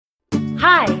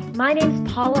Hi, my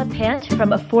name's Paula Pant from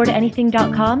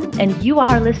affordanything.com, and you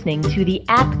are listening to the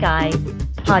App Guy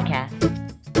podcast.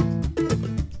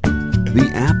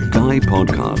 The App Guy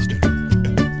podcast.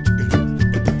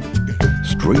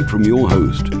 Straight from your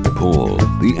host, Paul,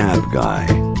 the App Guy.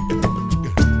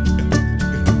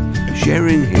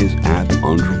 Sharing his app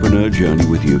entrepreneur journey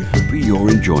with you for your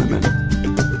enjoyment.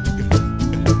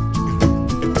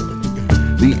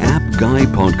 The App Guy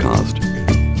podcast.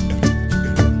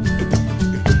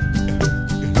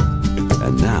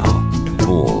 And now,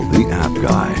 Paul, the App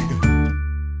Guy.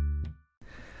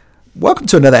 Welcome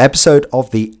to another episode of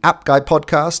the App Guy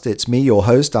podcast. It's me, your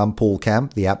host. I'm Paul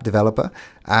Camp, the app developer.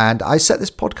 And I set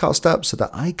this podcast up so that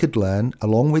I could learn,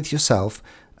 along with yourself,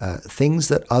 things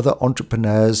that other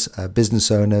entrepreneurs,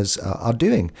 business owners are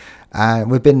doing.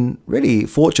 And we've been really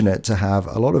fortunate to have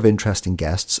a lot of interesting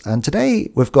guests. And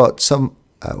today we've got someone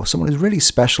who's really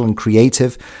special and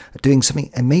creative, doing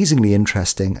something amazingly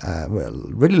interesting. We're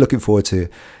really looking forward to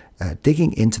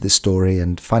digging into this story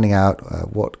and finding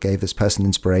out what gave this person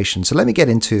inspiration. So let me get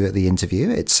into the interview.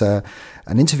 It's an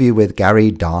interview with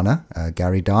Gary Darna,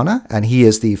 and he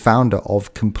is the founder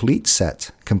of Complete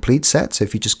Set. So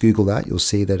if you just Google that, you'll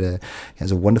see that he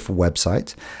has a wonderful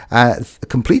website.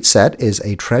 Complete Set is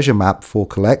a treasure map for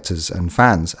collectors and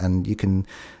fans, and you can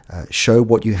show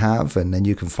what you have, and then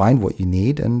you can find what you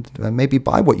need and maybe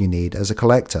buy what you need as a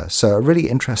collector. So a really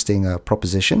interesting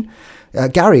proposition.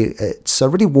 Gary, it's a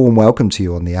really warm welcome to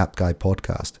you on the App Guy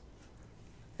podcast.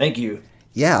 Thank you.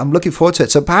 Yeah, I'm looking forward to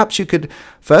it. So perhaps you could,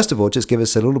 first of all, just give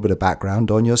us a little bit of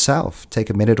background on yourself. Take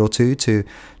a minute or two to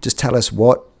just tell us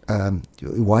why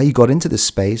you got into this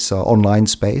space, or online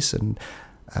space, and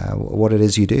what it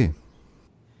is you do.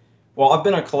 Well, I've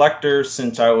been a collector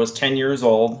since I was 10 years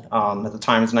old. At the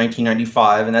time, it's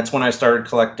 1995, and that's when I started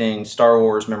collecting Star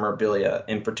Wars memorabilia,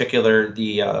 in particular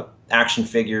the action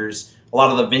figures, a lot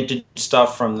of the vintage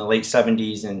stuff from the late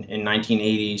 70s and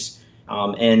 1980s.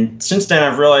 And since then,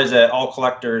 I've realized that all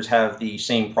collectors have the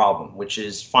same problem, which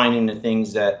is finding the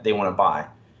things that they want to buy.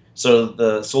 So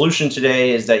the solution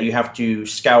today is that you have to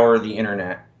scour the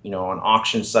internet, on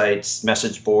auction sites,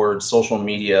 message boards, social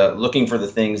media, looking for the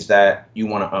things that you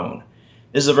want to own.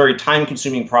 This is a very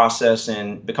time-consuming process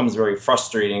and becomes very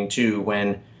frustrating too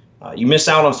when you miss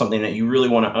out on something that you really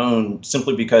want to own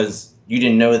simply because you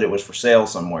didn't know that it was for sale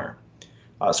somewhere.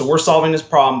 So we're solving this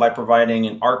problem by providing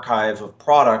an archive of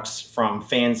products from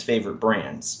fans' favorite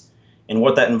brands. And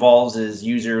what that involves is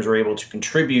users are able to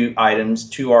contribute items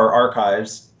to our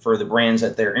archives for the brands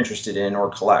that they're interested in or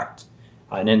collect.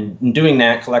 And in doing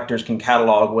that, collectors can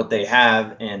catalog what they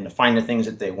have and find the things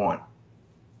that they want.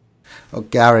 Well,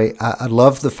 Gary, I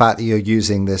love the fact that you're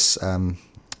using this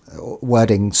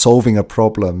wording, solving a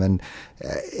problem. And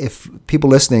if people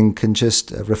listening can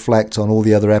just reflect on all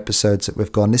the other episodes that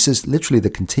we've gone, this is literally the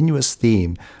continuous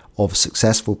theme of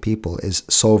successful people, is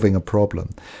solving a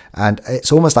problem. And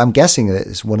it's almost, I'm guessing that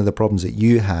it's one of the problems that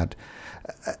you had.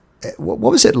 What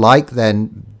was it like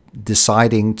then,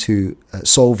 deciding to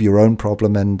solve your own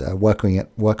problem and work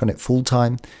on it full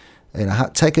time?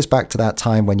 Take us back to that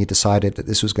time when you decided that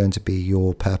this was going to be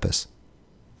your purpose.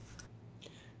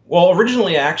 Well,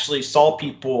 originally I actually saw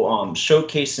people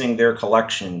showcasing their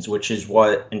collections, which is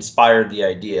what inspired the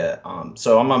idea.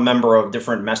 So I'm a member of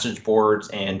different message boards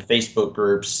and Facebook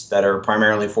groups that are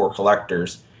primarily for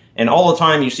collectors. And all the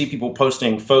time you see people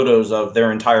posting photos of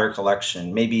their entire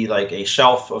collection, maybe like a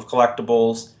shelf of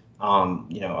collectibles,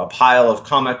 a pile of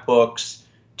comic books,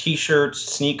 T-shirts,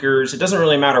 sneakers. It doesn't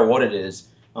really matter what it is.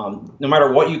 No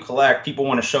matter what you collect, people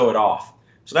want to show it off.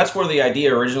 So that's where the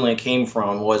idea originally came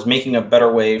from, was making a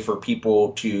better way for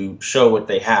people to show what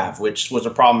they have, which was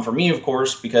a problem for me, of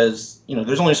course, because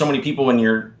there's only so many people in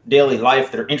your daily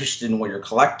life that are interested in what you're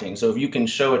collecting. So if you can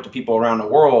show it to people around the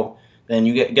world, then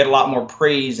you get a lot more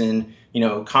praise and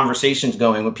conversations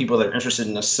going with people that are interested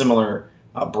in a similar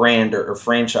brand or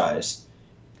franchise.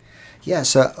 Yeah,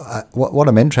 so what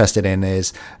I'm interested in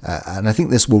is, and I think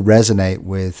this will resonate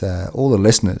with all the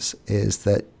listeners, is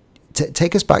that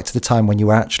take us back to the time when you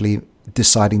were actually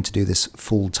deciding to do this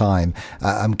full time.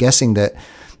 I'm guessing that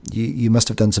you must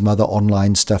have done some other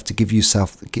online stuff to give you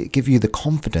the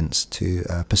confidence to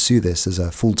pursue this as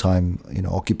a full time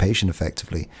occupation,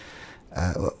 effectively.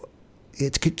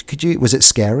 Was it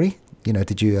scary?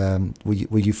 Did you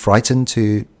were you frightened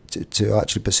to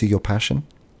actually pursue your passion?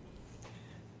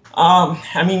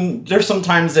 There's some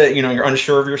times that, you're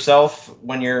unsure of yourself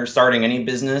when you're starting any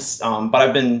business. But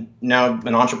I've been now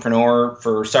an entrepreneur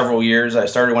for several years. I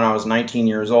started when I was 19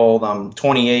 years old. I'm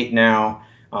 28 now.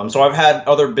 So I've had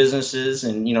other businesses,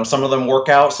 and, some of them work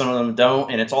out, some of them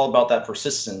don't. And it's all about that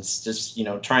persistence, just,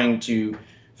 trying to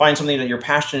find something that you're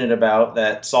passionate about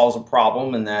that solves a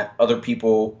problem and that other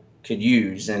people could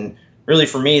use. And really,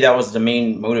 for me, that was the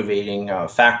main motivating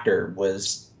factor,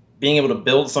 was being able to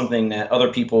build something that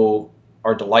other people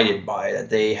are delighted by,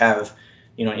 that they have,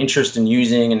 interest in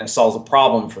using, and it solves a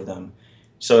problem for them.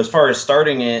 So as far as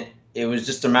starting it, it was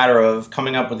just a matter of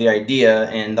coming up with the idea,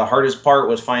 and the hardest part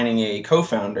was finding a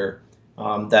co-founder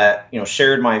that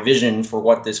shared my vision for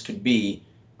what this could be,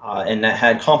 and that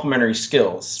had complementary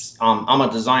skills. I'm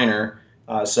a designer,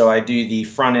 so I do the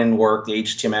front end work, the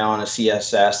HTML and the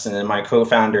CSS, and then my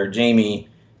co-founder Jamie,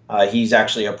 he's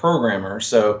actually a programmer.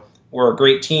 So we're a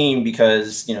great team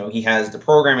because he has the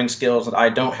programming skills that I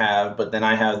don't have, but then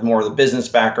I have more of the business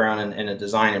background and a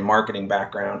design and marketing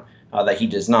background that he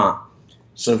does not.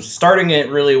 So starting it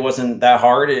really wasn't that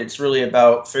hard. It's really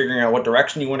about figuring out what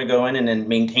direction you want to go in and then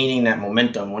maintaining that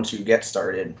momentum once you get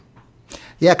started.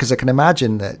 Yeah, because I can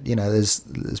imagine that,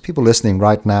 there's people listening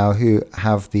right now who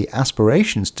have the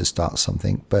aspirations to start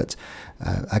something, but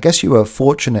I guess you were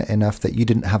fortunate enough that you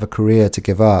didn't have a career to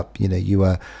give up. You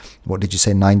were, what did you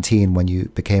say, 19 when you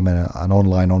became an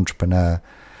online entrepreneur.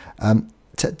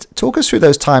 Talk us through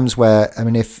those times where,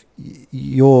 if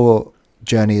your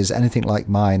journey is anything like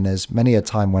mine, there's many a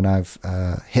time when I've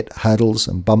hit hurdles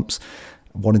and bumps,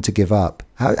 wanted to give up.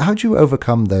 How do you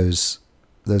overcome those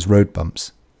road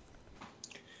bumps?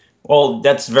 Well,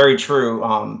 that's very true.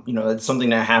 It's something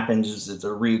that happens. It's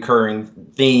a recurring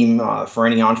theme for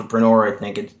any entrepreneur. I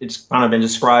think it's kind of been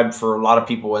described for a lot of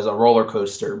people as a roller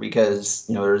coaster, because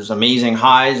there's amazing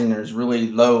highs and there's really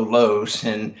low lows,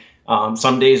 and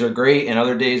some days are great and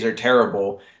other days are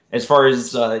terrible. As far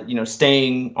as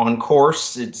staying on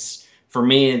course, for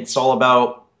me it's all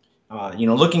about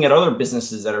looking at other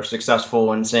businesses that are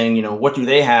successful and saying, what do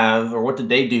they have or what did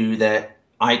they do that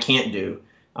I can't do?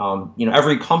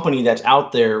 Every company that's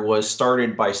out there was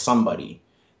started by somebody,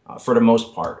 for the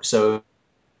most part. So,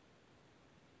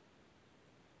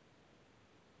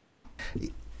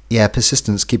 yeah,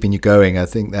 persistence keeping you going. I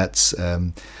think that's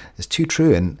is too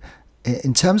true. And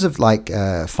in terms of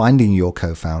finding your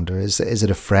co-founder, is it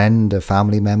a friend, a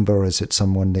family member, or is it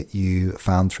someone that you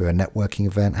found through a networking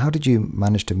event? How did you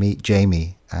manage to meet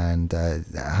Jamie, and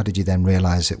how did you then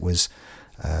realize it was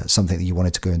something that you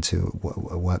wanted to go into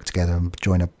work together and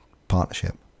join a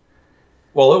partnership?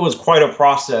 Well, it was quite a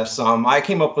process. I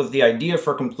came up with the idea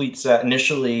for Complete Set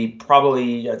initially,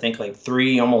 probably, I think,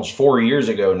 almost 4 years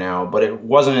ago now, but it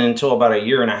wasn't until about a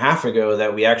year and a half ago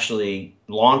that we actually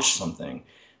launched something.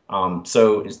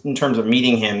 So in terms of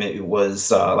meeting him, it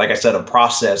was, like I said, a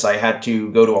process. I had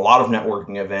to go to a lot of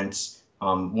networking events.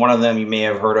 One of them you may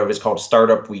have heard of is called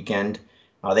Startup Weekend.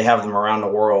 They have them around the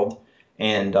world.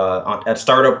 And at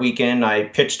Startup Weekend, I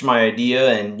pitched my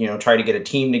idea and tried to get a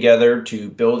team together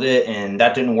to build it, and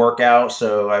that didn't work out.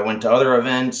 So I went to other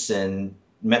events and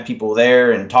met people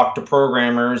there and talked to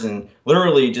programmers and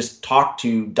literally just talked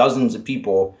to dozens of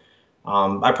people.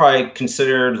 I probably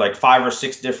considered 5 or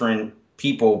 6 different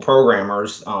people,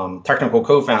 programmers, technical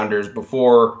co-founders,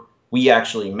 before we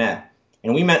actually met.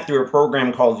 And we met through a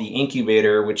program called the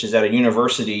Incubator, which is at a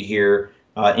university here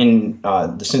in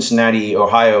the Cincinnati,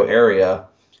 Ohio area.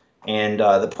 And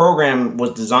the program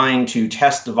was designed to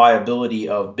test the viability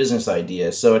of business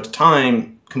ideas. So at the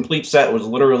time, Complete Set was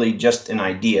literally just an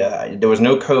idea. There was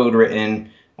no code written.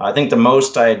 I think the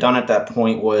most I had done at that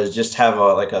point was just have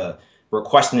a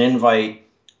request and invite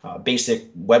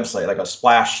basic website, like a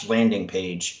splash landing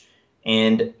page.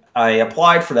 And I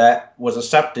applied for that, was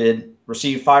accepted,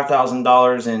 received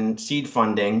 $5,000 in seed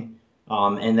funding.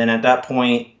 And then at that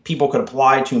point, people could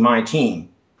apply to my team.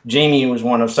 Jamie was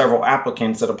one of several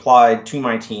applicants that applied to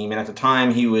my team. And at the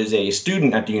time, he was a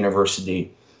student at the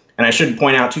university. And I should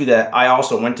point out, too, that I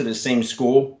also went to the same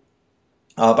school,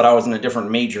 but I was in a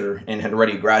different major and had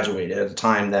already graduated at the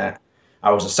time that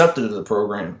I was accepted to the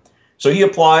program. So he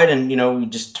applied, and, we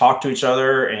just talked to each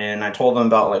other, and I told him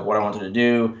about what I wanted to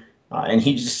do. And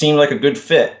he just seemed like a good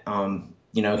fit.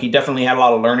 He definitely had a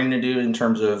lot of learning to do in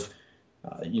terms of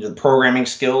the programming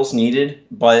skills needed,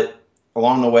 but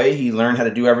along the way, he learned how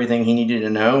to do everything he needed to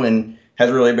know and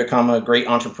has really become a great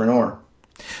entrepreneur.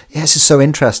 Yeah, this is so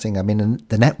interesting. I mean,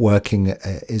 the networking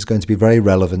is going to be very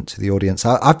relevant to the audience.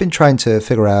 I've been trying to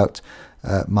figure out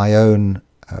my own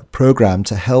program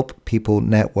to help people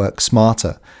network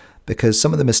smarter, because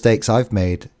some of the mistakes I've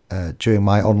made during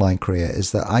my online career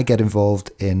is that I get involved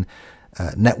in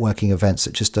networking events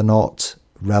that just are not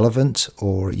relevant,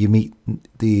 or you meet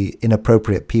the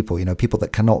inappropriate people, people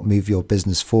that cannot move your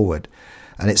business forward.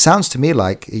 And it sounds to me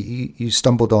like you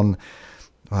stumbled on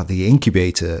the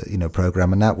Incubator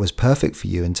program, and that was perfect for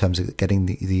you in terms of getting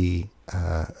the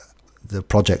the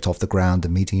project off the ground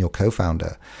and meeting your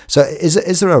co-founder. So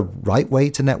is there a right way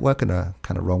to network and a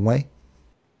kind of wrong way?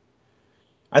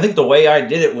 I think the way I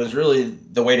did it was really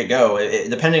the way to go.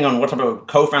 Depending on what type of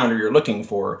co-founder you're looking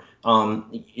for,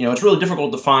 it's really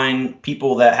difficult to find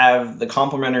people that have the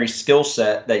complementary skill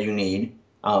set that you need,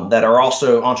 that are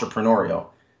also entrepreneurial.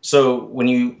 So when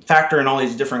you factor in all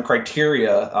these different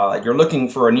criteria, you're looking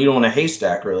for a needle in a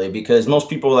haystack, really, because most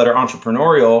people that are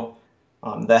entrepreneurial,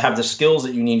 that have the skills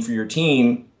that you need for your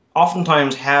team,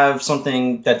 oftentimes have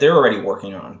something that they're already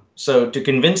working on. So to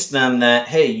convince them that,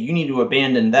 hey, you need to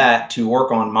abandon that to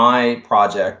work on my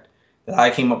project that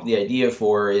I came up with the idea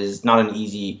for is not an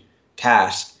easy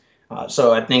task.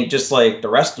 So I think just like the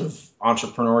rest of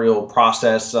entrepreneurial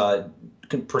process,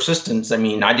 persistence, I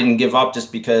mean, I didn't give up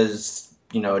just because,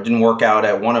 it didn't work out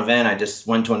at one event. I just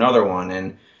went to another one.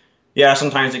 And yeah,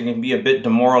 sometimes it can be a bit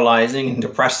demoralizing and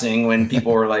depressing when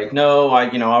people are like, no, I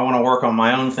want to work on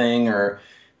my own thing, or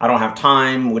I don't have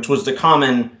time, which was the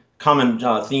common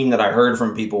theme that I heard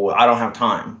from people. I don't have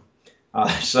time.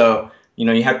 So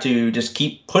you have to just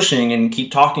keep pushing and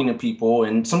keep talking to people.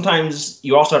 And sometimes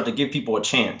you also have to give people a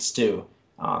chance too.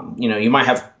 You might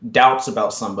have doubts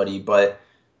about somebody, but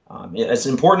as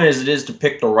important as it is to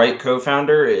pick the right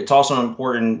co-founder, it's also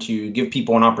important to give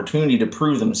people an opportunity to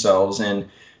prove themselves. And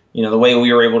the way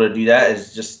we were able to do that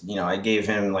is just, I gave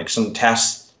him like some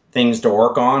test things to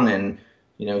work on, and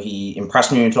he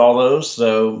impressed me with all those.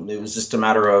 So it was just a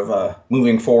matter of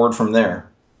moving forward from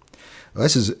there. Well,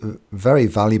 this is very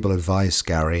valuable advice,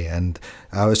 Gary. And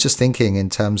I was just thinking in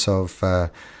terms of,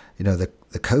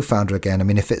 the co-founder again. I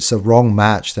mean, if it's a wrong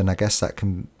match, then I guess that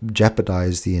can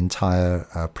jeopardize the entire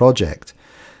project.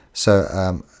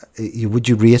 So would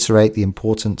you reiterate the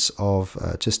importance of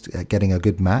just getting a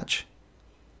good match?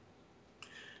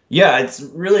 Yeah, it's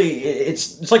really,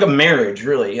 it's like a marriage,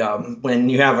 really, when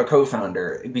you have a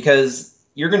co-founder, because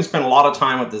you're going to spend a lot of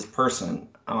time with this person.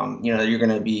 You're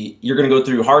going to go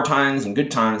through hard times and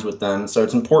good times with them. So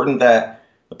it's important that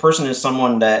the person is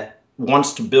someone that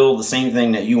wants to build the same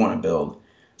thing that you want to build.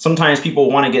 Sometimes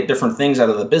people want to get different things out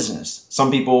of the business.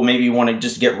 Some people maybe want to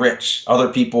just get rich. Other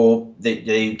people,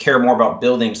 they care more about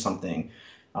building something.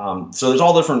 So there's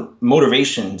all different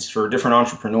motivations for different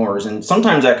entrepreneurs. And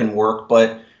sometimes that can work,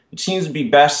 but it seems to be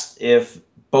best if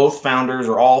both founders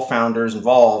or all founders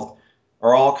involved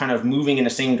are all kind of moving in the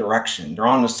same direction. They're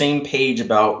on the same page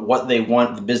about what they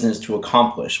want the business to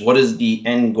accomplish. What is the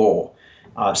end goal?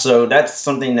 So that's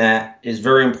something that is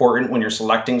very important when you're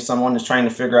selecting someone, is trying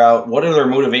to figure out what are their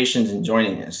motivations in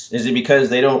joining this. Is it because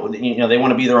they don't, they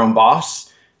want to be their own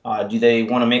boss? Do they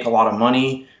want to make a lot of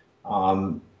money?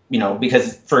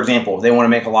 Because, for example, they want to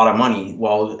make a lot of money.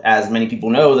 Well, as many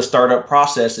people know, the startup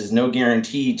process is no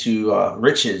guarantee to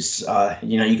riches.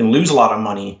 You can lose a lot of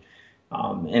money.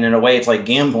 And in a way, it's like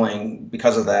gambling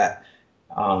because of that.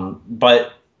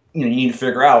 But you need to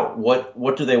figure out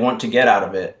what do they want to get out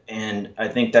of it. And I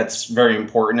think that's very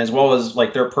important, as well as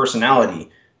like their personality.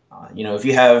 If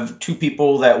you have two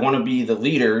people that want to be the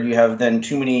leader, you have then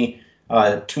too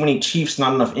many chiefs,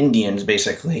 not enough Indians,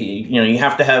 basically. You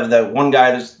have to have that one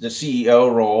guy that's the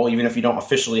CEO role, even if you don't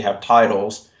officially have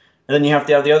titles. And then you have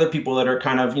to have the other people that are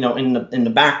kind of, in the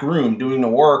back room doing the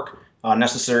work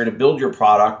necessary to build your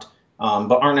product,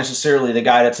 but aren't necessarily the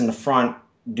guy that's in the front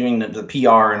doing the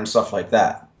PR and stuff like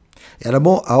that. And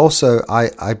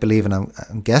I believe, and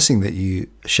I'm guessing that you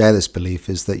share this belief,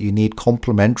 is that you need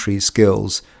complementary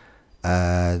skills,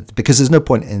 because there's no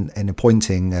point in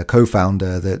appointing a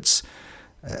co-founder that's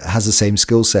has the same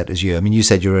skill set as you. I mean, you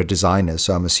said you're a designer,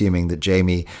 so I'm assuming that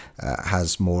Jamie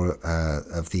has more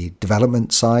of the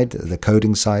development side, the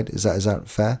coding side. Is that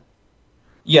fair?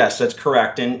 Yes, that's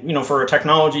correct. And for a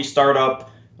technology startup,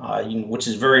 which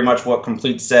is very much what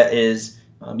Complete Set is,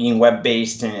 being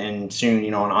web-based and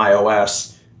soon, on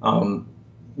iOS,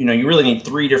 you really need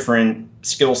three different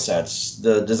skill sets: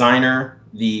 the designer,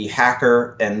 the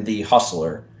hacker, and the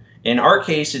hustler. In our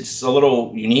case, it's a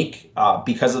little unique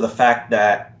because of the fact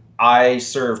that I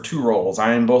serve two roles.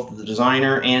 I am both the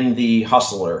designer and the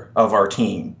hustler of our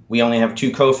team. We only have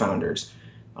two co-founders.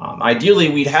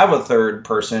 Ideally, we'd have a third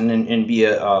person and be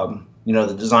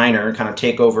the designer, kind of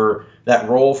take over that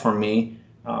role from me.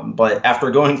 But after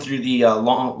going through the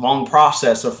long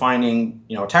process of finding,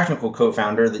 a technical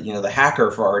co-founder, the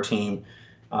hacker for our team,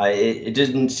 it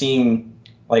didn't seem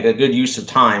like a good use of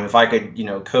time. If I could,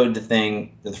 code the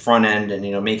thing, the front end,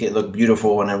 and make it look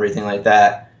beautiful and everything like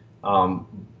that,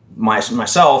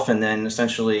 myself, and then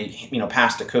essentially,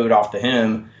 pass the code off to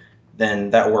him, then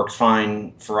that works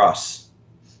fine for us.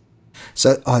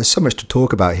 So there's so much to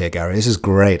talk about here, Gary. This is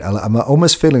great. I'm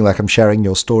almost feeling like I'm sharing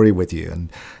your story with you.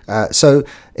 And so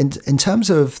in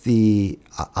terms of the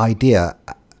idea,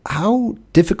 how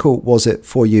difficult was it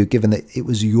for you, given that it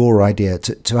was your idea,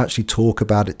 to actually talk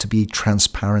about it, to be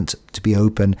transparent, to be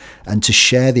open, and to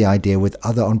share the idea with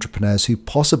other entrepreneurs who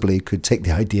possibly could take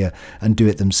the idea and do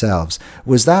it themselves?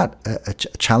 Was that a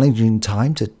challenging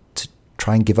time to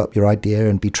try and give up your idea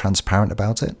and be transparent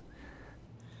about it?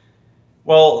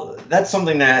 Well, that's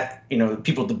something that,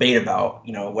 people debate about,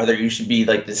 whether you should be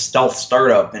like this stealth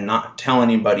startup and not tell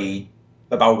anybody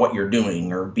about what you're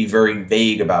doing or be very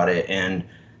vague about it. And,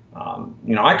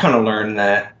 I kind of learned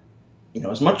that,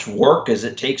 as much work as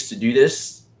it takes to do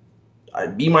this,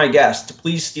 I'd be my guest to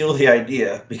please steal the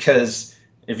idea, because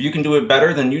if you can do it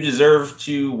better, then you deserve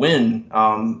to win,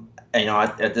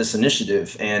 at this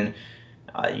initiative. And,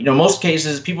 most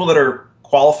cases, people that are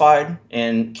qualified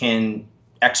and can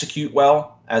execute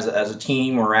well as a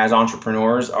team or as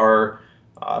entrepreneurs are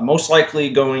most likely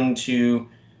going to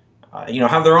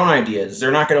have their own ideas.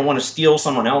 They're not going to want to steal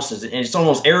someone else's. And it's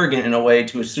almost arrogant in a way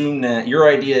to assume that your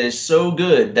idea is so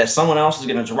good that someone else is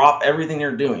going to drop everything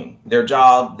they're doing, their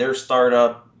job, their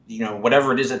startup,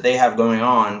 whatever it is that they have going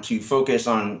on, to focus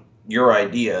on your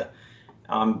idea.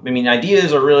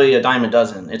 Ideas are really a dime a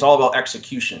dozen. It's all about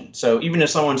execution. So even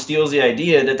if someone steals the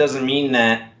idea, that doesn't mean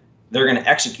that they're going to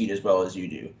execute as well as you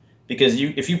do. Because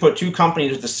if you put two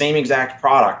companies with the same exact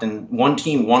product and one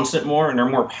team wants it more and they're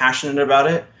more passionate about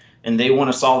it and they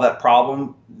want to solve that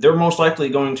problem, they're most likely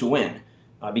going to win.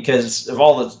 Because of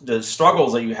all the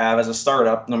struggles that you have as a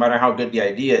startup, no matter how good the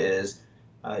idea is,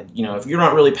 if you're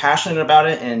not really passionate about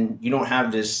it and you don't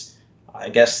have this,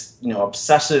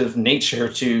 obsessive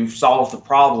nature to solve the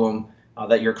problem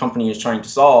that your company is trying to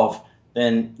solve,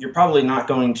 then you're probably not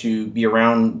going to be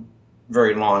around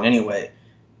very long anyway.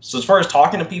 So as far as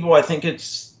talking to people, I think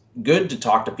it's good to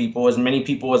talk to people, as many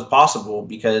people as possible,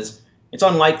 because it's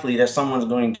unlikely that someone's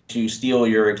going to steal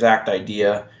your exact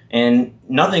idea. And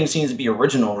nothing seems to be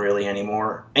original really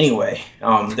anymore anyway.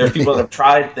 There's people that have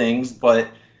tried things, but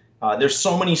there's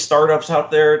so many startups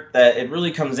out there that it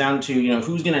really comes down to,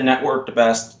 who's going to network the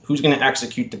best, who's going to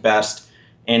execute the best.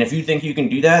 And if you think you can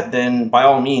do that, then by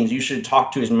all means, you should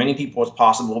talk to as many people as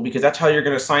possible, because that's how you're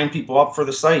going to sign people up for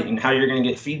the site and how you're going to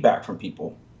get feedback from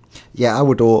people. Yeah, I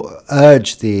would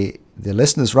urge the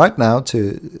listeners right now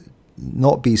to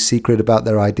not be secret about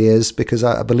their ideas, because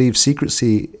I believe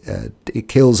secrecy, it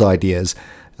kills ideas.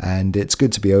 And it's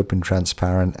good to be open,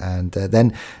 transparent. And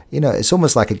then, it's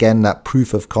almost like, again, that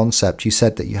proof of concept. You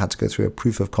said that you had to go through a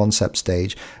proof of concept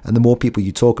stage. And the more people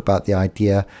you talk about the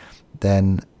idea,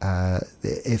 then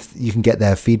if you can get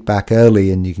their feedback early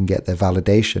and you can get their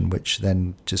validation, which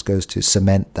then just goes to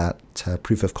cement that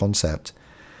proof of concept.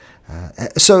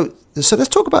 So let's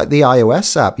talk about the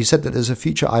iOS app. You said that there's a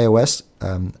future iOS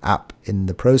app in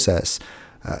the process.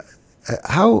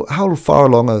 How far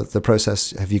along of the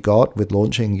process have you got with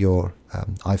launching your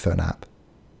iPhone app?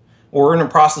 Well, we're in the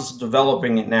process of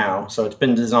developing it now. So it's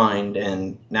been designed,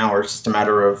 and now it's just a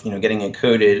matter of getting it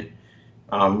coded,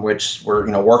 which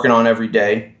we're working on every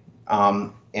day.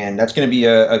 And that's going to be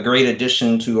a great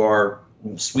addition to our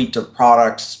suite of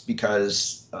products,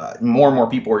 because more and more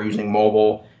people are using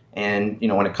mobile. And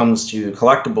when it comes to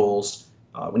collectibles,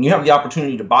 when you have the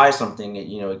opportunity to buy something,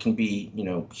 it can be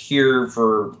here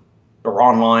for or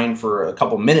online for a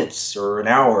couple minutes or an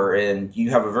hour, and you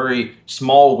have a very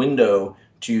small window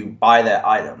to buy that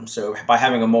item. So by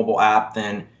having a mobile app,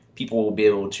 then people will be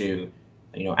able to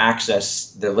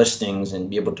access the listings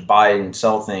and be able to buy and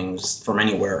sell things from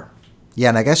anywhere. Yeah,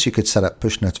 and I guess you could set up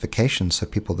push notifications so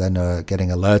people then are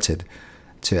getting alerted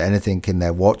to anything in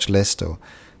their watch list. Or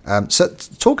so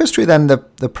talk us through then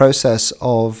the process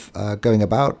of going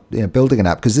about building an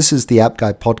app, because this is the App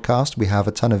Guy podcast. We have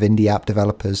a ton of indie app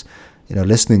developers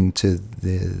listening to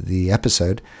the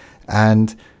episode,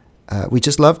 and we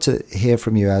just love to hear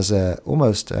from you as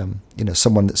almost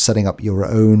someone that's setting up your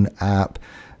own app.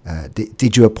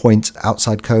 Did you appoint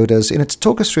outside coders? To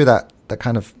talk us through that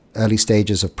kind of early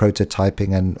stages of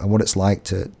prototyping and what it's like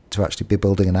to actually be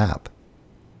building an app.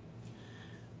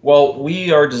 Well,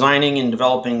 we are designing and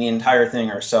developing the entire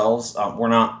thing ourselves. We're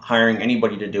not hiring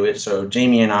anybody to do it. So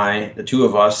Jamie and I, the two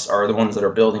of us, are the ones that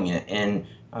are building it. And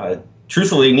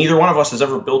truthfully, neither one of us has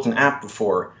ever built an app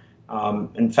before.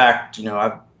 In fact,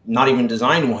 I've not even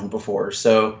designed one before.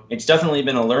 So it's definitely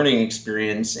been a learning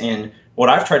experience. And what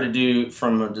I've tried to do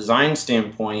from a design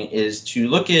standpoint is to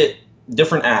look at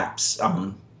different apps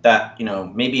that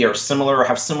maybe are similar or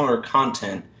have similar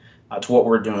content to what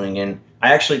we're doing. And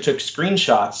I actually took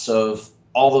screenshots of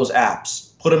all those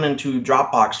apps, put them into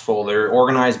Dropbox folder,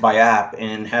 organized by app,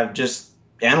 and have just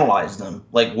analyze them.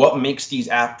 Like, what makes these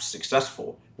apps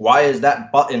successful? Why is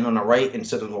that button on the right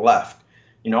instead of the left?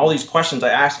 All these questions I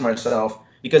ask myself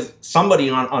because somebody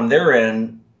on their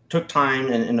end took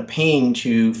time and the pain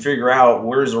to figure out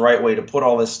where's the right way to put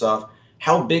all this stuff.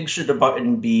 How big should the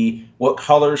button be? What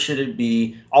color should it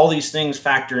be? All these things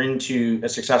factor into a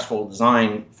successful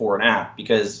design for an app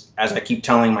because, as I keep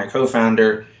telling my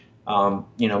co-founder,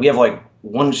 we have like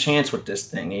one chance with this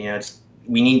thing.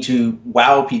 We need to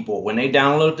wow people. When they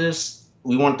download this,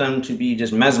 we want them to be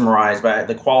just mesmerized by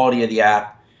the quality of the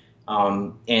app.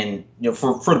 And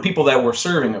for the people that we're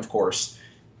serving, of course.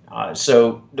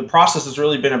 So the process has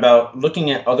really been about looking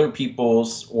at other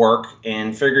people's work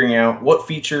and figuring out what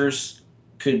features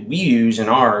could we use in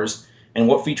ours and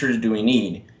what features do we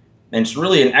need. And it's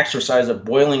really an exercise of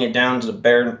boiling it down to the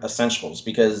bare essentials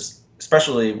because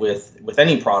especially with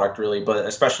any product really, but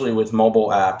especially with mobile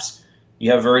apps,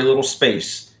 you have very little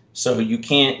space. So you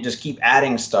can't just keep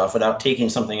adding stuff without taking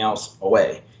something else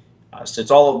away. So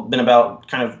it's all been about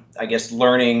kind of, I guess,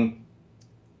 learning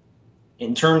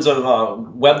in terms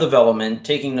of web development,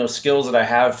 taking those skills that I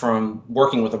have from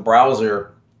working with a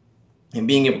browser and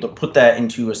being able to put that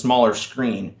into a smaller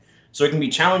screen. So it can be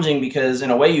challenging because in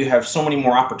a way you have so many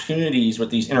more opportunities with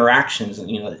these interactions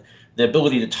and the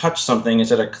ability to touch something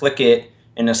instead of click it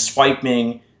and a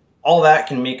swiping, all that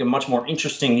can make a much more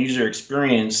interesting user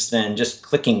experience than just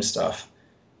clicking stuff.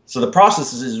 So the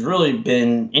process has really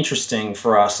been interesting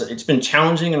for us. It's been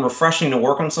challenging and refreshing to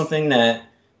work on something that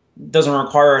doesn't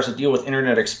require us to deal with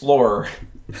Internet Explorer.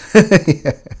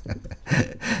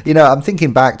 I'm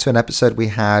thinking back to an episode we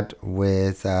had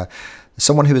with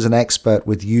someone who is an expert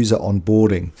with user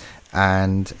onboarding.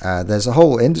 And there's a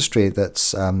whole industry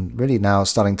that's really now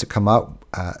starting to come up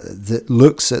that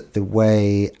looks at the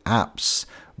way apps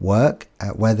work,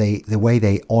 the way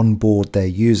they onboard their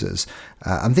users.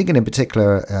 I'm thinking in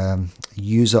particular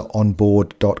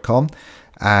useronboard.com,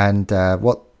 and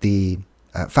what the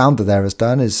founder there has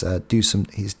done is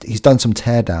he's done some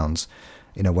teardowns,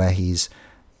 where he's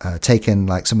taken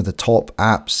like some of the top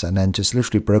apps and then just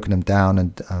literally broken them down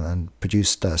and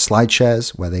produced slide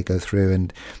shares where they go through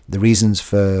and the reasons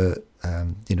for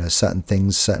certain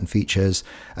things, certain features.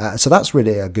 So that's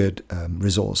really a good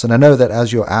resource. And I know that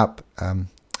as your app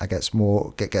gets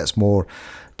more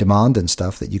demand and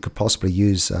stuff, that you could possibly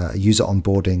use a user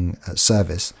onboarding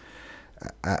service.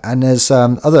 And there's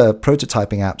other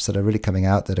prototyping apps that are really coming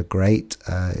out that are great.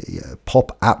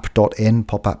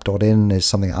 Popapp.in is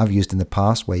something I've used in the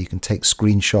past where you can take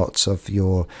screenshots of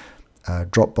your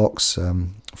Dropbox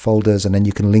folders and then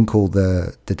you can link all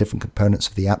the different components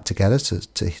of the app together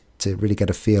to really get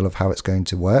a feel of how it's going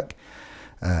to work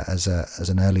as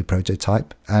an early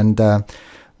prototype. And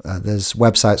there's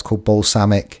websites called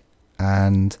Balsamic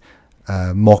and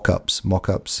Mockups.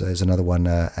 Mockups is another one,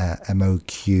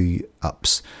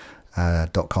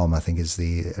 moqups.com, I think is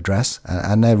the address.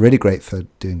 And they're really great for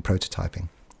doing prototyping.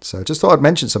 So just thought I'd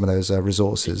mention some of those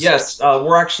resources. Yes,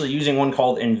 we're actually using one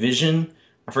called Envision.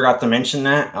 I forgot to mention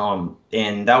that.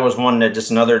 And that was one that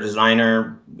just another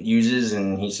designer uses.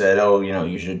 And he said,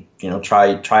 you should,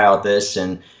 try out this.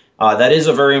 And that is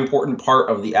a very important part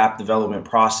of the app development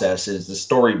process is the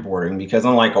storyboarding, because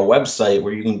unlike a website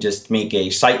where you can just make a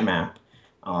sitemap,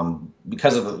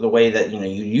 because of the way that you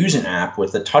use an app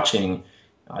with the touching,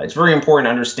 it's very important to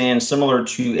understand, similar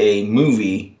to a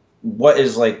movie, what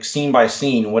is like scene by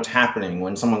scene, what's happening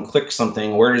when someone clicks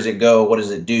something, where does it go, what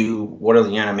does it do, what are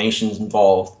the animations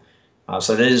involved.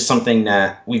 So that is something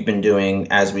that we've been doing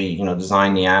as we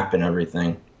design the app and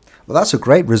everything. Well, that's a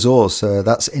great resource.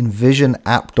 That's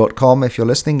envisionapp.com. If you're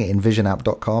listening,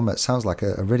 envisionapp.com. It sounds like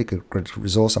a really good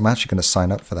resource. I'm actually going to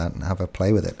sign up for that and have a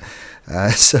play with it.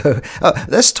 So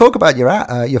let's talk about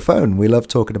your phone. We love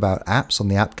talking about apps on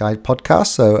the App Guide podcast.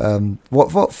 So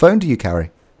what phone do you carry?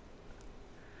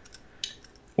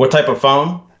 What type of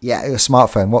phone? Yeah, a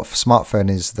smartphone. What smartphone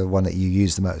is the one that you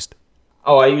use the most?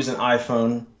 Oh, I use an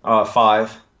iPhone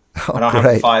 5. Oh, I don't have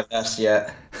the 5S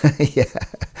yet. Yeah.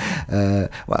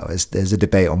 Well, there's a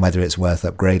debate on whether it's worth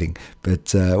upgrading.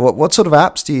 But what sort of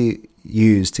apps do you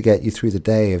use to get you through the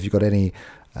day? Have you got any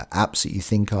apps that you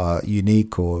think are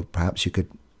unique or perhaps you could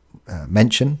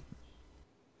mention?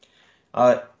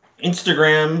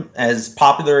 Instagram, as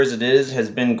popular as it is, has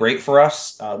been great for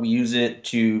us. We use it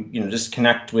to just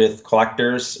connect with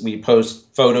collectors. We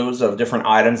post photos of different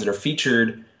items that are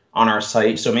featured on our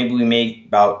site. So maybe we make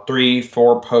about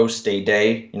 3-4 posts a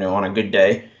day, on a good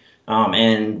day.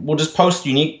 And we'll just post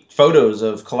unique photos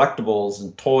of collectibles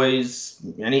and toys,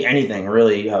 anything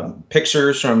really,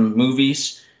 pictures from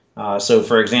movies. So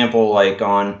for example, like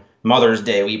on Mother's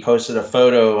Day, we posted a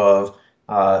photo of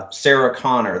Sarah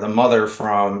Connor, the mother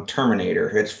from Terminator.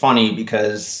 It's funny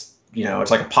because,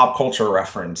 it's like a pop culture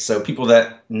reference. So people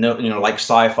that know, like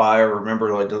sci-fi or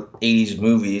remember like the 80s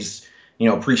movies,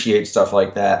 appreciate stuff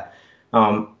like that.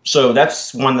 So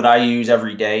that's one that I use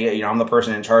every day. I'm the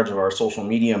person in charge of our social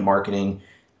media marketing.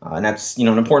 And that's, an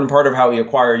important part of how we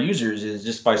acquire users is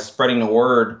just by spreading the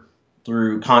word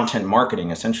through content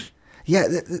marketing, essentially. Yeah,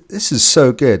 this is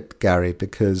so good, Gary,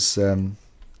 because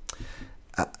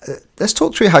let's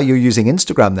talk through how you're using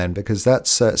Instagram then, because that's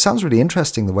sounds really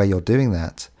interesting the way you're doing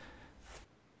that.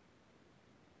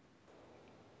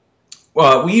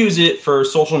 Well, we use it for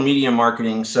social media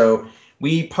marketing. So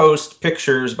we post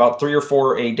pictures, about 3 or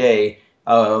 4 a day,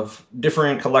 of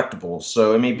different collectibles.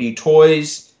 So it may be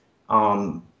toys,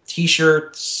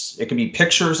 T-shirts. It could be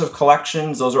pictures of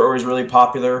collections. Those are always really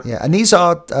popular. Yeah, and these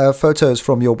are photos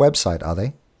from your website, are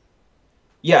they?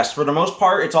 Yes, for the most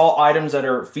part, it's all items that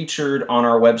are featured on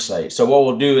our website. So what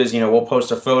we'll do is, we'll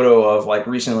post a photo of, like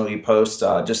recently we post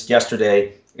just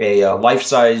yesterday, a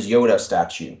life-size Yoda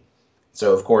statue.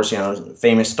 So of course,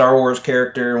 famous Star Wars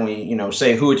character, and we,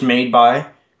 say who it's made by,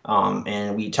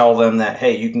 and we tell them that,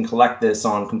 hey, you can collect this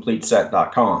on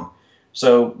CompleteSet.com.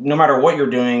 So no matter what you're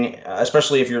doing,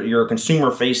 especially if you're a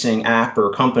consumer-facing app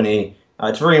or company,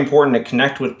 it's very important to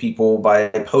connect with people by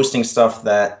posting stuff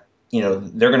that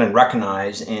they're going to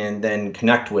recognize and then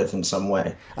connect with in some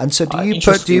way. And so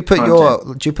do you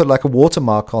put like a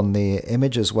watermark on the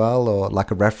image as well, or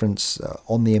like a reference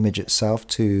on the image itself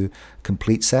to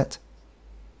Complete Set?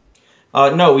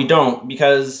 No, we don't,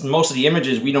 because most of the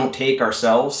images we don't take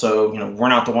ourselves. So, we're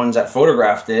not the ones that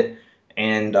photographed it.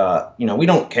 And, we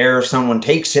don't care if someone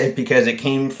takes it because it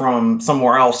came from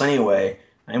somewhere else anyway.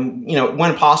 And,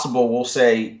 when possible, we'll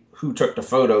say who took the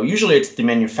photo. Usually it's the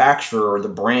manufacturer or the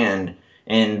brand,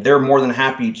 and they're more than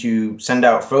happy to send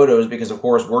out photos because, of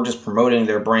course, we're just promoting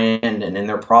their brand and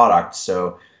their product.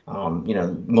 So,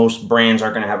 most brands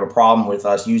aren't going to have a problem with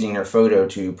us using their photo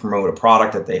to promote a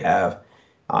product that they have.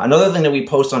 Another thing that we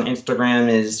post on Instagram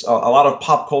is a lot of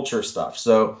pop culture stuff.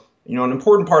 So, an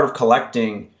important part of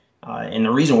collecting, and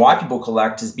the reason why people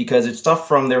collect is because it's stuff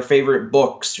from their favorite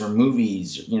books or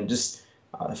movies, just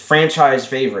franchise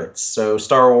favorites. So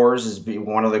Star Wars is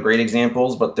one of the great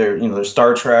examples, but there's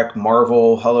Star Trek,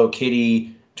 Marvel, Hello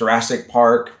Kitty, Jurassic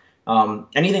Park,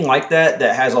 anything like that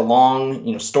has a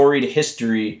long, storied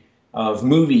history of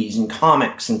movies and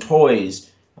comics and toys.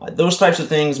 Those types of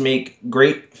things make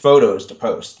great photos to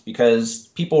post because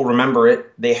people remember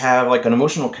it. They have like an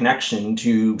emotional connection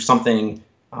to something,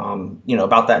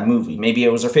 about that movie. Maybe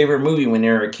it was their favorite movie when they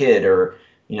were a kid, or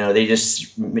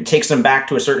it takes them back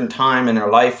to a certain time in their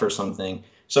life or something.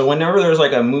 So whenever there's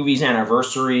like a movie's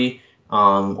anniversary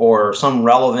or some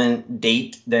relevant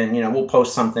date, then, we'll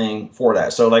post something for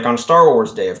that. So like on Star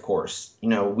Wars Day, of course,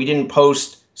 we didn't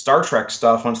post Star Trek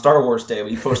stuff on Star Wars Day.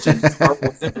 We posted Star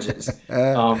Wars images.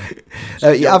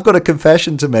 I've got a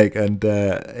confession to make. And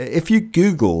if you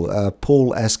Google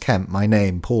Paul S. Kemp, my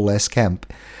name, Paul S.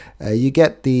 Kemp, you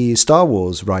get the Star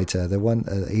Wars writer. The one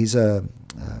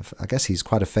I guess he's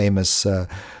quite a famous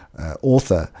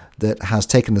author that has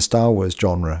taken the Star Wars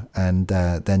genre and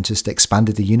then just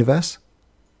expanded the universe.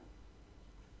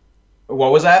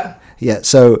 What was that? Yeah,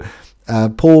 so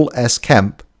Paul S.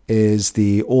 Kemp is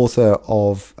the author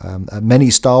of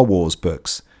many Star Wars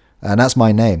books, and that's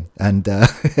my name. And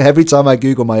every time I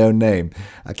Google my own name,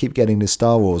 I keep getting this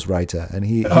Star Wars writer, and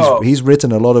he's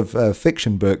written a lot of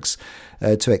fiction books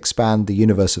to expand the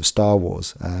universe of Star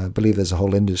Wars. I believe there's a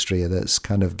whole industry that's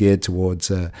kind of geared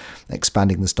towards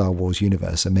expanding the Star Wars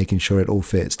universe and making sure it all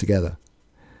fits together.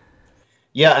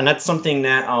 Yeah, and that's something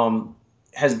that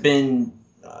has been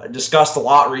discussed a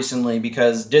lot recently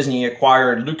because Disney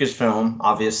acquired Lucasfilm,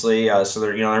 obviously. So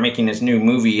they're making this new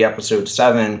movie, Episode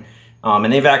 7,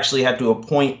 and they've actually had to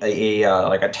appoint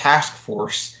a task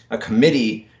force, a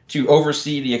committee to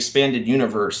oversee the expanded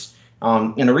universe.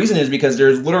 And the reason is because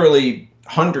there's literally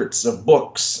hundreds of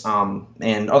books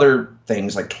and other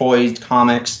things like toys,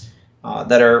 comics,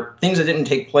 that are things that didn't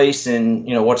take place in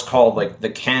what's called like the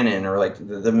canon or like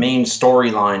the main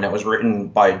storyline that was written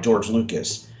by George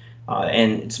Lucas.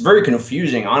 And it's very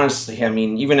confusing, honestly. I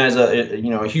mean, even as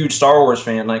a huge Star Wars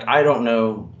fan, like I don't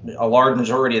know a large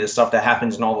majority of the stuff that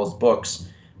happens in all those books,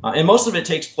 and most of it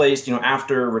takes place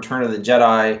after Return of the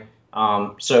Jedi.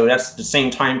 So that's the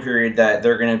same time period that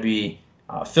they're going to be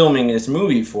filming this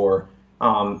movie for.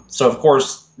 So of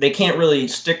course they can't really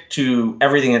stick to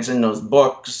everything that's in those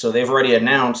books. So they've already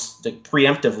announced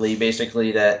preemptively,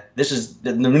 basically, that this is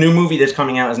the new movie that's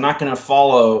coming out is not going to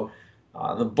follow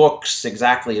the books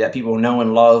exactly that people know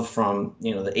and love from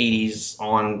the 80s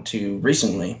on to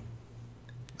recently.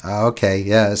 Okay,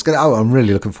 yeah, it's gonna. Oh, I'm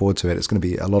really looking forward to it. It's going to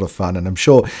be a lot of fun, and I'm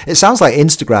sure it sounds like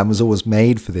Instagram was always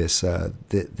made for this,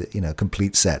 the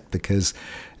complete set, because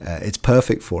it's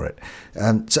perfect for it.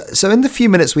 So in the few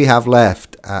minutes we have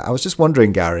left, I was just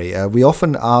wondering, Gary, we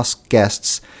often ask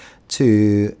guests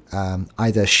to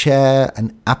either share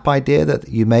an app idea that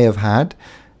you may have had,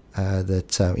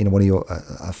 one of your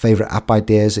favorite app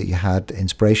ideas that you had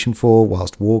inspiration for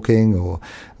whilst walking or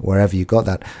wherever you got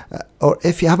that. Or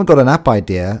if you haven't got an app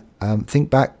idea, think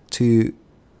back to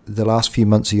the last few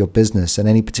months of your business and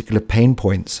any particular pain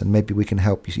points, and maybe we can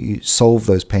help you solve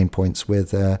those pain points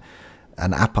with an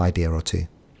app idea or two.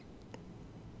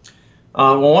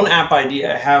 Well, one app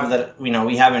idea I have that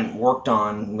we haven't worked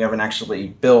on, we haven't actually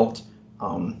built,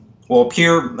 will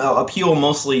appeal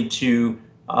mostly to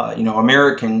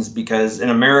Americans, because in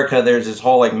America there's this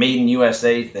whole like made in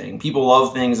USA thing. People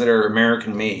love things that are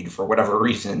American made for whatever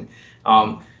reason.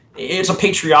 It's a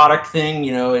patriotic thing,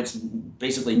 it's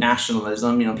basically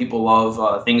nationalism. People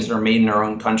love things that are made in their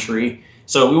own country.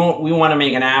 So we want to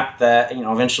make an app that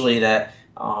eventually that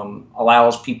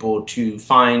allows people to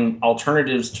find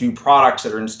alternatives to products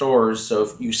that are in stores. So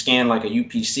if you scan like a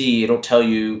UPC, it'll tell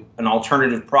you an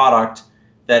alternative product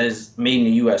that is made in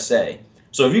the USA.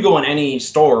 So if you go in any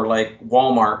store, like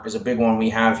Walmart is a big one we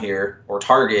have here, or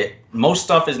Target, most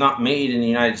stuff is not made in the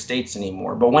United States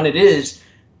anymore. But when it is,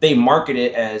 they market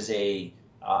it as a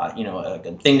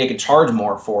thing they could charge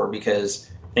more for, because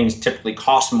things typically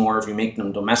cost more if you make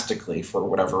them domestically for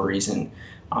whatever reason.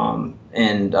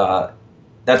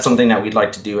 That's something that we'd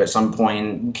like to do at some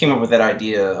point. We came up with that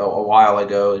idea a while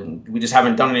ago, and we just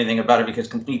haven't done anything about it because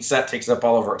Complete Set takes up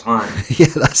all of our time. Yeah,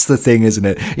 that's the thing, isn't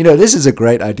it? This is a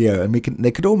great idea, and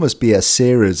there could almost be a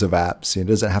series of apps. It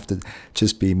doesn't have to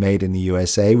just be made in the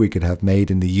USA. We could have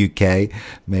made in the UK,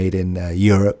 made in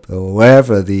Europe, or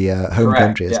wherever the home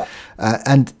country is. Yeah.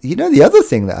 And the other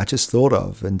thing that I just thought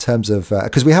of in terms of,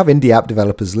 because we have indie app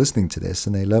developers listening to this,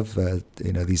 and they love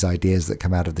these ideas that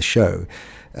come out of the show.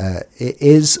 It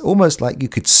is almost like you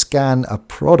could scan a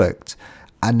product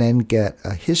and then get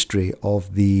a history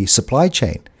of the supply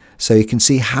chain, so you can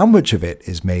see how much of it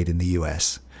is made in the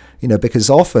US. Because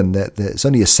often it's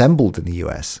only assembled in the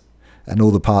US and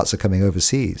all the parts are coming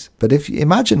overseas. But if you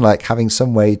imagine like having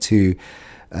some way to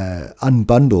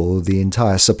unbundle the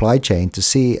entire supply chain to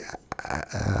see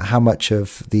how much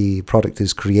of the product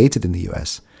is created in the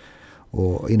US,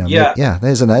 or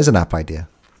there's an app idea.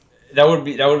 That would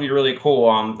be really cool.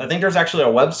 I think there's actually a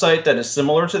website that is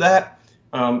similar to that.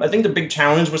 I think the big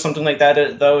challenge with something like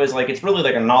that, though, is like it's really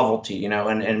like a novelty,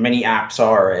 and many apps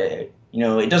are.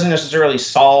 It doesn't necessarily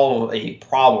solve a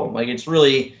problem. Like, it's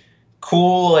really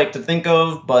cool, like, to think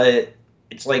of, but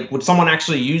it's like, would someone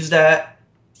actually use that?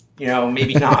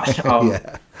 Maybe not.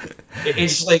 Yeah.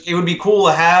 It's like, it would be cool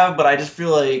to have, but I just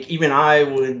feel like even I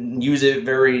would use it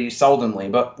very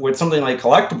seldomly. But with something like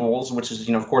collectibles, which is,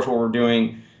 of course, what we're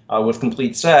doing with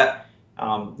Complete Set,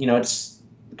 it's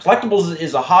collectibles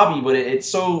is a hobby, but it's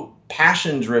so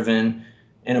passion driven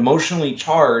and emotionally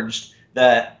charged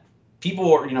that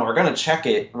people are going to check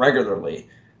it regularly.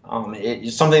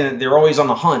 It's something that they're always on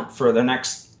the hunt for the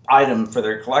next item for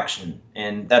their collection,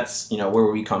 and that's where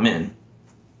we come in.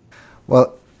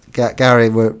 Well, Gary,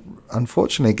 we're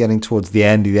unfortunately getting towards the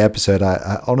end of the episode.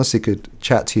 I honestly could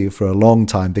chat to you for a long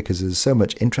time, because there's so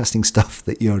much interesting stuff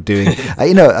that you're doing.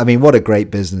 What a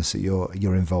great business that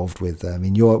you're involved with.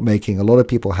 You're making a lot of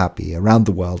people happy around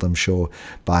the world, I'm sure,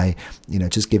 by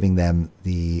just giving them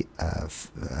the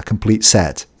complete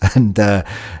set. And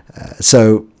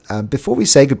so before we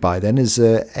say goodbye, then, is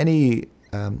there any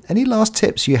last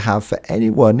tips you have for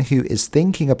anyone who is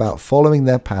thinking about following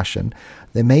their passion?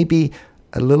 They may be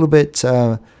a little bit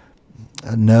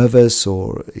nervous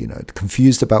or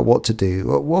confused about what to do.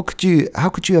 How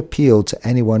could you appeal to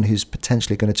anyone who's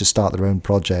potentially going to just start their own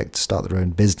project, start their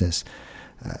own business?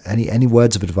 Any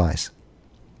words of advice?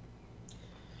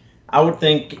 I would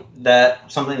think that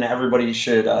something that everybody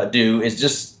should do is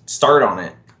just start on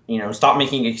it. Stop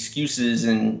making excuses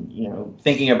and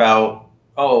thinking about,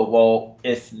 oh well,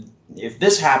 if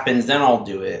this happens, then I'll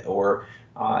do it, or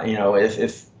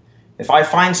if I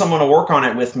find someone to work on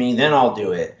it with me, then I'll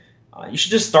do it. You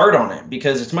should just start on it,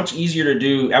 because it's much easier to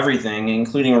do everything,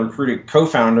 including recruit a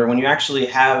co-founder, when you actually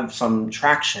have some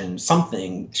traction,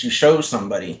 something to show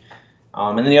somebody.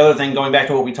 And then the other thing, going back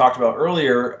to what we talked about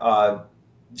earlier,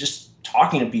 just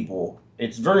talking to people.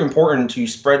 It's very important to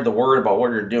spread the word about what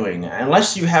you're doing.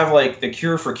 Unless you have like the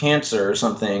cure for cancer or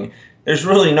something, there's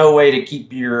really no way to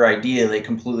keep your idea like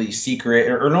completely secret,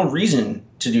 or no reason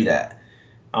to do that.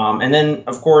 And then,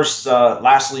 of course,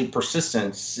 lastly,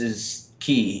 persistence is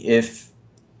key. If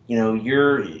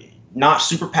not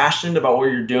super passionate about what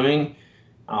you're doing,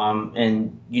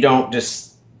 and you don't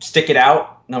just stick it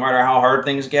out no matter how hard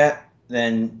things get,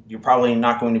 then you're probably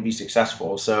not going to be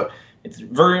successful. So it's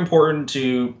very important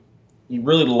to you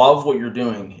really love what you're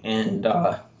doing and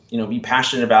be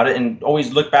passionate about it, and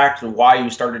always look back to why you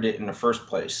started it in the first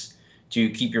place to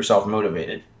keep yourself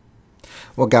motivated.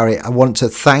 Well, Gary, I want to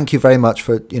thank you very much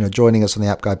for joining us on the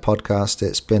App Guy podcast.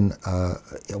 It's been a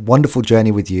wonderful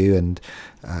journey with you, and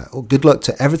good luck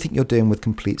to everything you're doing with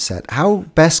Complete Set. How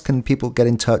best can people get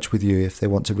in touch with you if they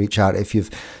want to reach out? If you've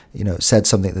said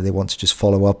something that they want to just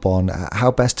follow up on,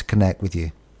 how best to connect with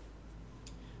you?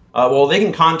 Well, they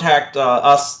can contact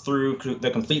us through the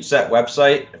Complete Set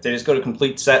website. If they just go to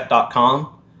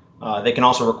completeset.com, they can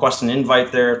also request an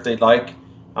invite there if they'd like.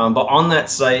 But on that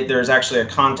site, there's actually a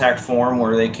contact form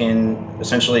where they can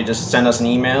essentially just send us an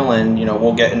email, and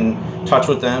we'll get in touch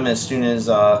with them as soon as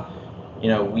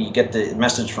we get the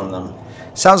message from them.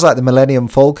 Sounds like the Millennium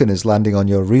Falcon is landing on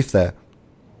your roof there.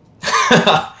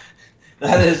 That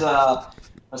is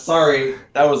sorry,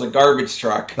 that was a garbage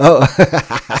truck. Oh,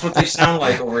 that's what they sound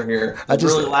like over here. It's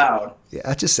really loud. Yeah,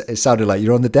 it sounded like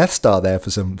you're on the Death Star there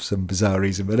for some bizarre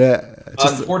reason, but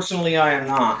unfortunately, I am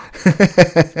not.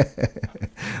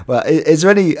 Well, is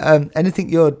there anything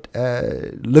you're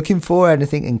looking for?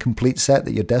 Anything in Complete Set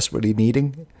that you're desperately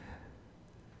needing?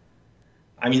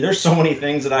 I mean, there's so many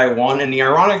things that I want, and the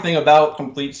ironic thing about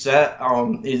Complete Set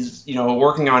is,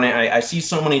 working on it, I see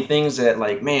so many things that,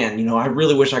 like, man, I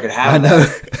really wish I could have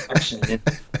that collection.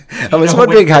 I was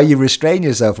wondering how you restrain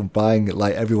yourself from buying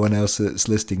like everyone else that's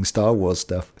listing Star Wars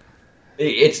stuff.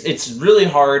 It's really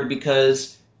hard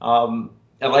because,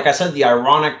 like I said, the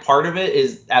ironic part of it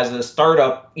is, as a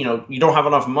startup, you don't have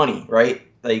enough money, right?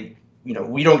 Like,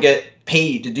 we don't get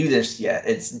paid to do this yet.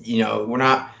 It's, we're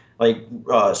not like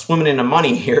swimming in the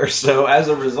money here. So as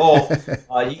a result,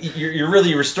 you're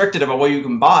really restricted about what you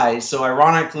can buy. So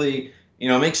ironically,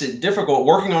 it makes it difficult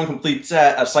working on Complete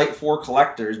Set, a site for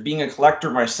collectors. Being a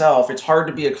collector myself, it's hard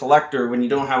to be a collector when you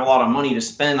don't have a lot of money to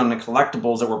spend on the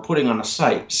collectibles that we're putting on the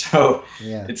site. So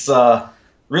it's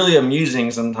really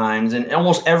amusing sometimes. And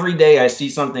almost every day I see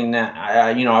something that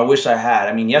I wish I had.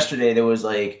 I mean, yesterday there was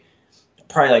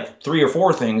probably like 3 or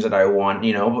 4 things that I want,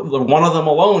 one of them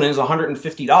alone is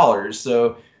 $150.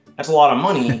 So that's a lot of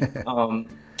money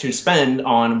to spend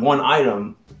on one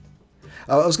item.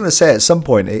 I was going to say at some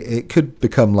point it could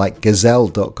become like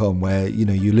gazelle.com, where,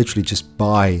 you literally just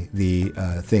buy the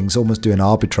things, almost do an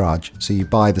arbitrage. So you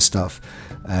buy the stuff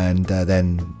and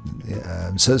then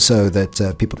so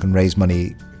that people can raise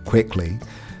money quickly.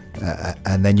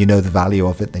 And then the value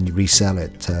of it, then you resell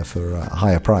it for a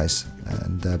higher price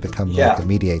and become like a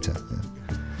mediator.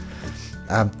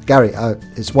 Gary,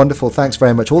 it's wonderful. Thanks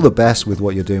very much. All the best with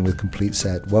what you're doing with Complete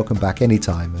Set. Welcome back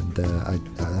anytime. And I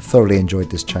thoroughly enjoyed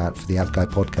this chat for the App Guy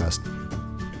podcast.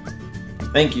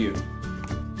 Thank you.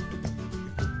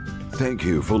 Thank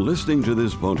you for listening to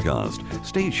this podcast.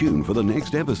 Stay tuned for the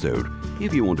next episode.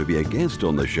 If you want to be a guest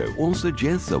on the show or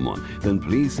suggest someone, then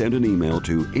please send an email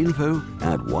to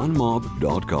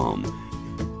info@onemob.com.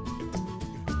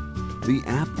 The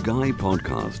App Guy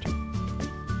Podcast.